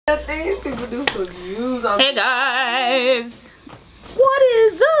Things people do for views. Hey guys, what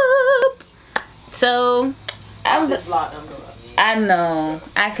is up? So I'm just vlog. I know.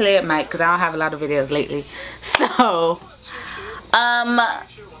 Actually, it might, because I don't have a lot of videos lately. So,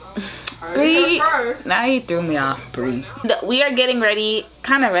 Bree, now you threw me off, Bree. We are getting ready,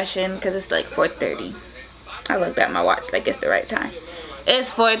 kind of rushing, because it's like 4:30. I looked at my watch like it's the right time. It's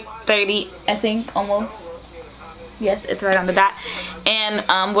 4:30, I think, almost. Yes, it's right on the dot. And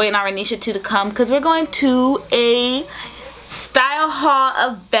waiting on Renisha to come, because we're going to a style haul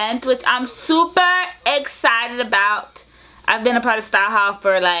event, which I'm super excited about. I've been a part of style haul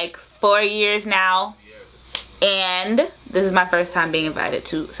for like 4 years now, and this is my first time being invited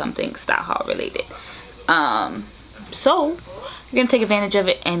to something style haul related. So we're gonna take advantage of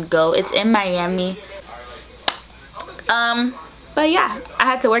it and go. It's in Miami. But yeah, I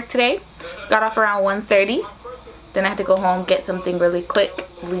had to work today. Got off around 1:30. Then I had to go home, get something really quick,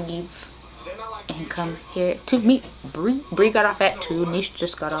 leave, and come here to meet Bree. Bree got off at 2. Nish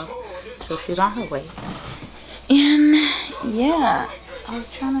just got off, so she's on her way. And yeah, I was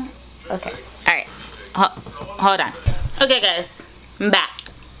trying to. Okay, all right. Hold on. Okay, guys, I'm back.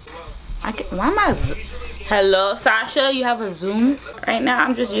 Why am I? Hello, Sasha. You have a Zoom right now.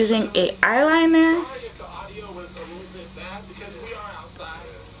 I'm just using a eyeliner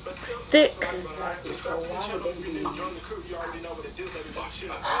stick.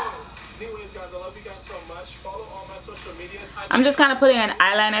 I'm just kind of putting an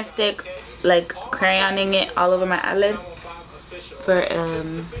eyeliner stick, like crayoning it all over my eyelid for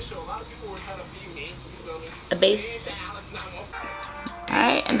a base.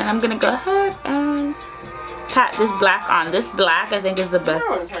 Alright, and then I'm gonna go ahead and pat this black on. This black I think is the best. I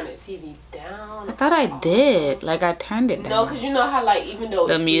don't want to turn the TV down. I thought I did. Like I turned it down. No, because you know how like even though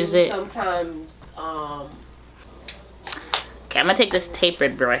the music sometimes Okay, I'm gonna take this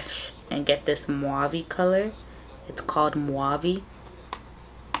tapered brush and get this mauve color. It's called mauve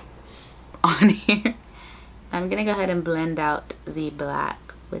on here. I'm gonna go ahead and blend out the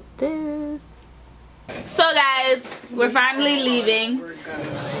black with this. So guys, we're finally leaving.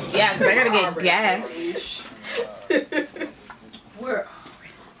 Yeah, because I gotta get gas.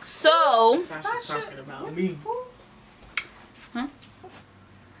 So, huh?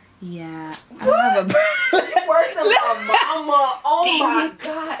 Yeah, I have a worse than my mama. Oh my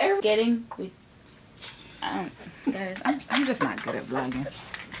god. Guys, I'm just not good at vlogging.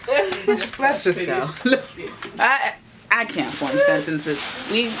 Let's just go. I can't form sentences.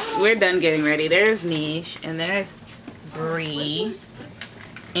 We're done getting ready. There's Nish and there's Bree.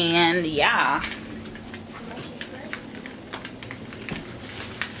 And yeah.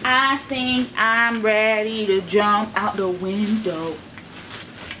 I think I'm ready to jump out the window.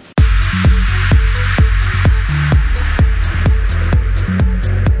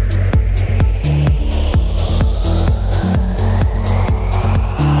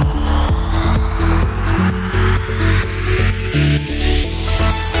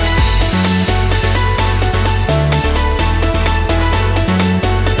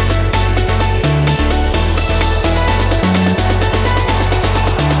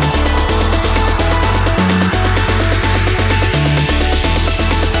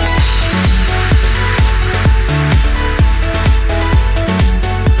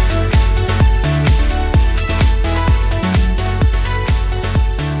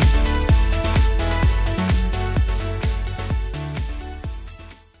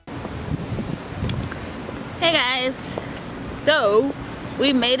 Hey guys, so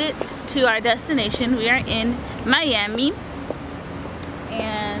we made it to our destination. We are in Miami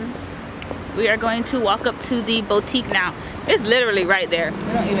and we are going to walk up to the boutique now. It's literally right there. We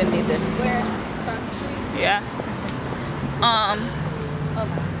don't even need this. Where? Across the street? Yeah.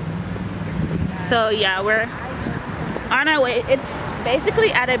 So yeah, we're on our way. It's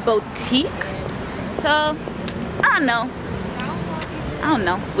basically at a boutique. So I don't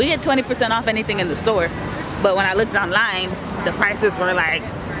know. We get 20% off anything in the store. But when I looked online, the prices were like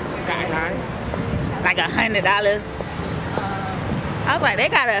sky high, like $100. I was like, they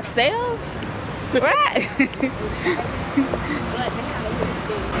got a sale, right?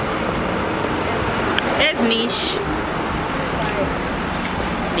 There's Nish.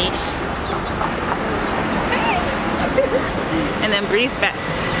 And then Bree's back.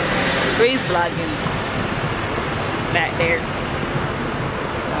 Bree's vlogging back there.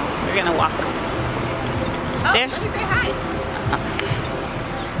 So we're gonna walk. Oh, There. let me say hi.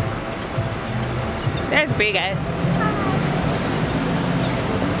 There's Bree, guys.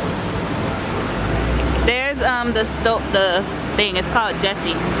 There's the thing. It's called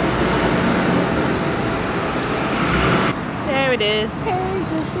Jessie. There it is. Hey,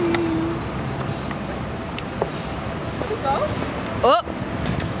 Jessie.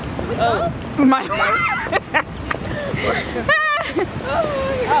 Oh. My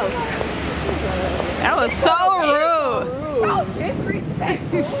That was so rude. So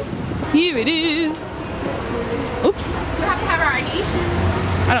disrespectful. Here it is. Oops. You have to have our ID.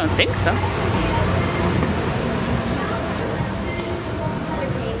 I don't think so.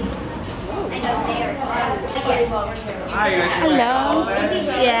 Hello.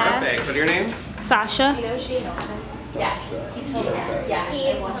 Yeah. Perfect. What are your names? Sasha.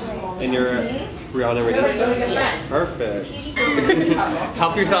 And you're Brianna ready? Yes. Perfect.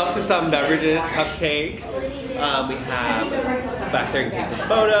 Help yourself to some beverages, cupcakes. We have back there in case of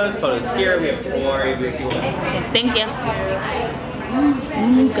photos here. We have more if you want. Thank you.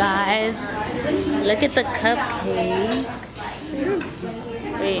 Ooh, guys. Look at the cupcakes.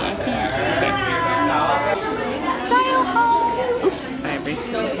 Wait, I can't. Style home. Oops, sorry, Brie.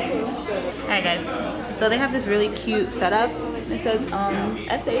 Alright, guys. So they have this really cute setup. It says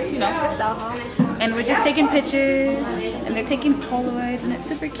SH, you know, for style hall. And we're just taking pictures, and they're taking Polaroids, and it's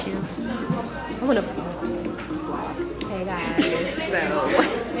super cute. I wanna. Hey guys.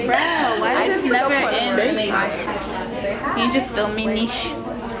 Bro, why does this never end? Can you just film me, niche?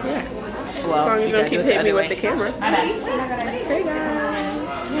 Yeah. Well, you're gonna keep hitting me with the camera. Hey guys.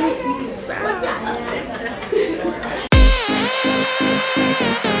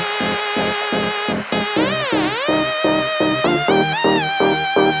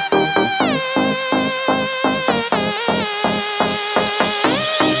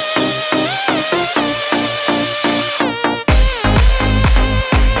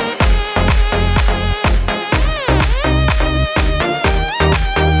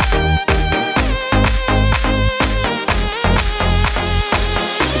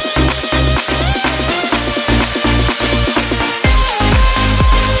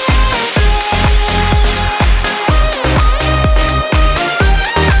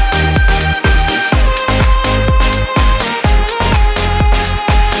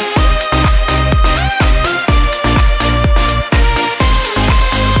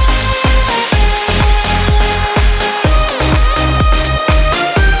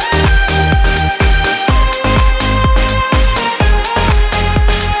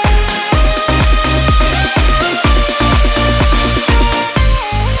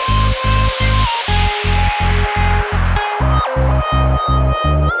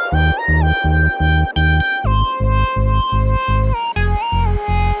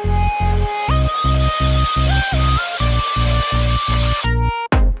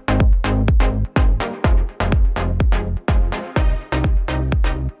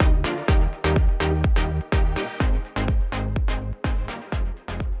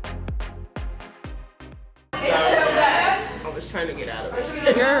 Trying to get out of it.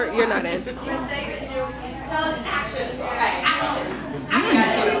 You're not in.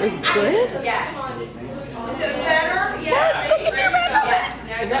 It's good? Yes. Is it better? Yes.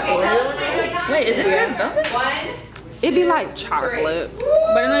 Is that oil? Wait, is it red velvet? It'd be like chocolate.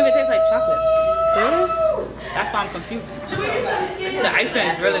 But I don't even taste like chocolate. Really? That's why I'm confused. The icing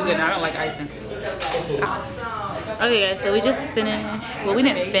is really good and I don't like icing. Okay guys, so we just finished. Well, we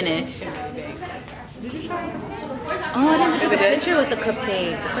didn't finish. Oh, I didn't take a picture with the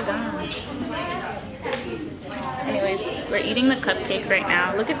cupcake. I forgot. Anyways, we're eating the cupcakes right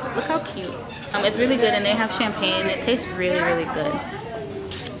now. Look how cute. It's really good and they have champagne. It tastes really, really good.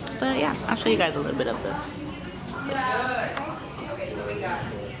 But yeah, I'll show you guys a little bit of the.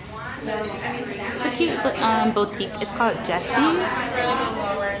 It's a cute boutique. It's called Jessie.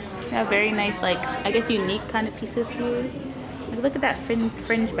 They have very nice, like, I guess unique kind of pieces here. Look at that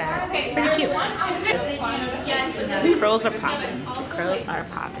fringe bag. It's pretty cute. The curls are popping. The curls are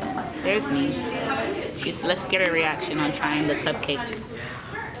popping. There's me. Let's get a reaction on trying the cupcake.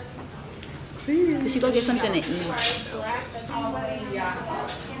 We should go get something to eat.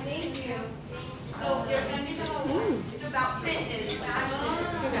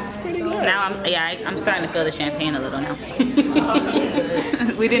 Now I'm starting to feel the champagne a little now.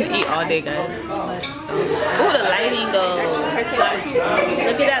 We didn't eat all day, guys. Ooh, the lighting though.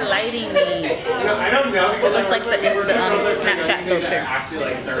 Look at that lighting. I don't know. It looks like the Snapchat filter. Actually,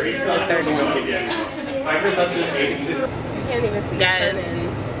 like 30, so my perception age is. You can't even see guys.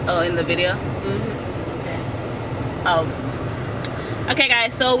 Oh, in the video? Oh. Okay,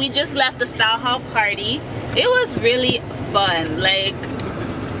 guys, so we just left the style hall party. It was really fun. Like,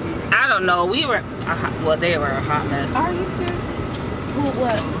 I don't know. We were, well, they were a hot mess. Are you serious? Who,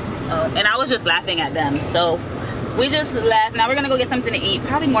 what? Oh, and I was just laughing at them. So we just left. Now we're gonna go get something to eat.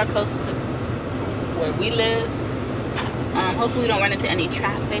 Probably more close to where we live. Hopefully we don't run into any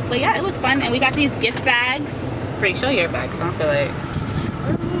traffic. But yeah, it was fun. And we got these gift bags. Pretty, show your bag, because I don't feel like.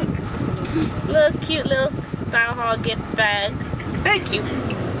 Little cute little style hall gift bag. It's very cute.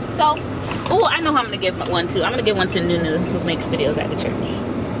 So, oh, I know who I'm gonna give one to. I'm gonna give one to Nunu, who makes videos at the church.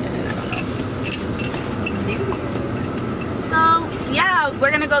 So, yeah,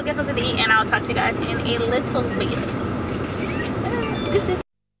 we're gonna go get something to eat, and I'll talk to you guys in a little bit. This is.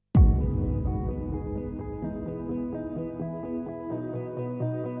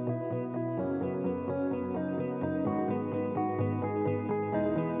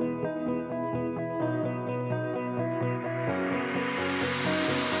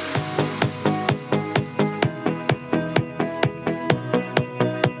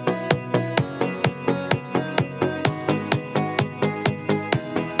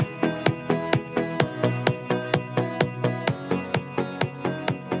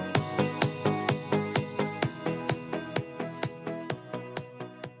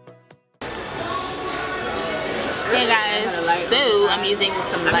 Hey guys, so I'm using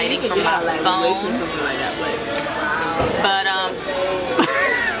some lighting from my phone, but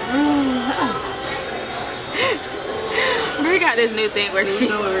we got this new thing where she.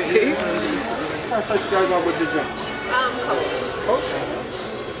 I thought you guys are with the drink. Cold.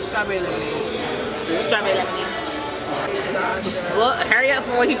 Strawberry lemonade. Strawberry lemonade. Well, hurry up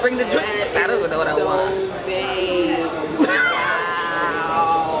before he bring the drink. I don't even know what I want.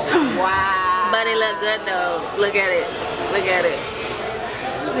 Wow. But it look good though. Look at it. Look at it.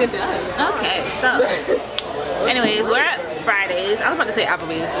 It does. Okay, so anyways, we're at Fridays. I was about to say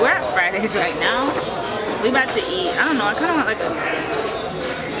Applebee's. We're at Fridays right now. We about to eat. I don't know. I kind of want like a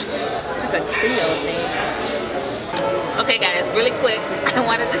trio thing. Okay, guys, really quick. I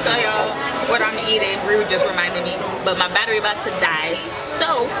wanted to show y'all what I'm eating. Rue just reminded me, but my battery about to die.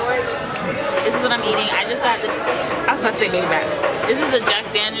 So this is what I'm eating. I just got this. I was about to say baby back. This is a Jack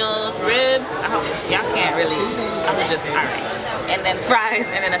Daniel's ribs. I hope y'all can't really. I'm just alright. And then fries,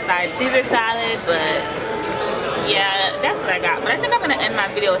 and then a side Caesar salad. But yeah, that's what I got. But I think I'm gonna end my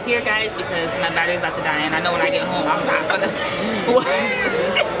video here, guys, because my battery's about to die, and I know when I get home, I'm not gonna.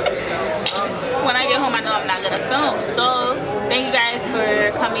 When I get home, I know I'm not gonna film. So thank you guys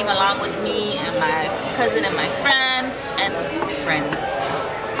for coming along with me and my cousin and my friends.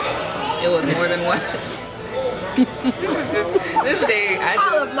 It was more than one. This day, I just...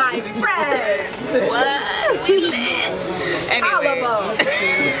 All of my friends. What? We lit. Anyway.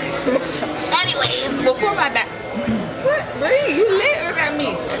 Anyways, before my back... What? You lit or is that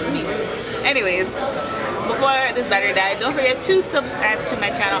me? That's me. Anyways, before this battery died, don't forget to subscribe to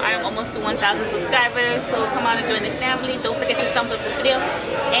my channel. I am almost to 1,000 subscribers, so come on and join the family. Don't forget to thumbs up this video.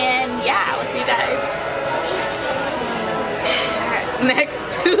 And yeah, I will see you guys next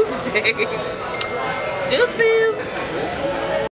Tuesday. Deuces.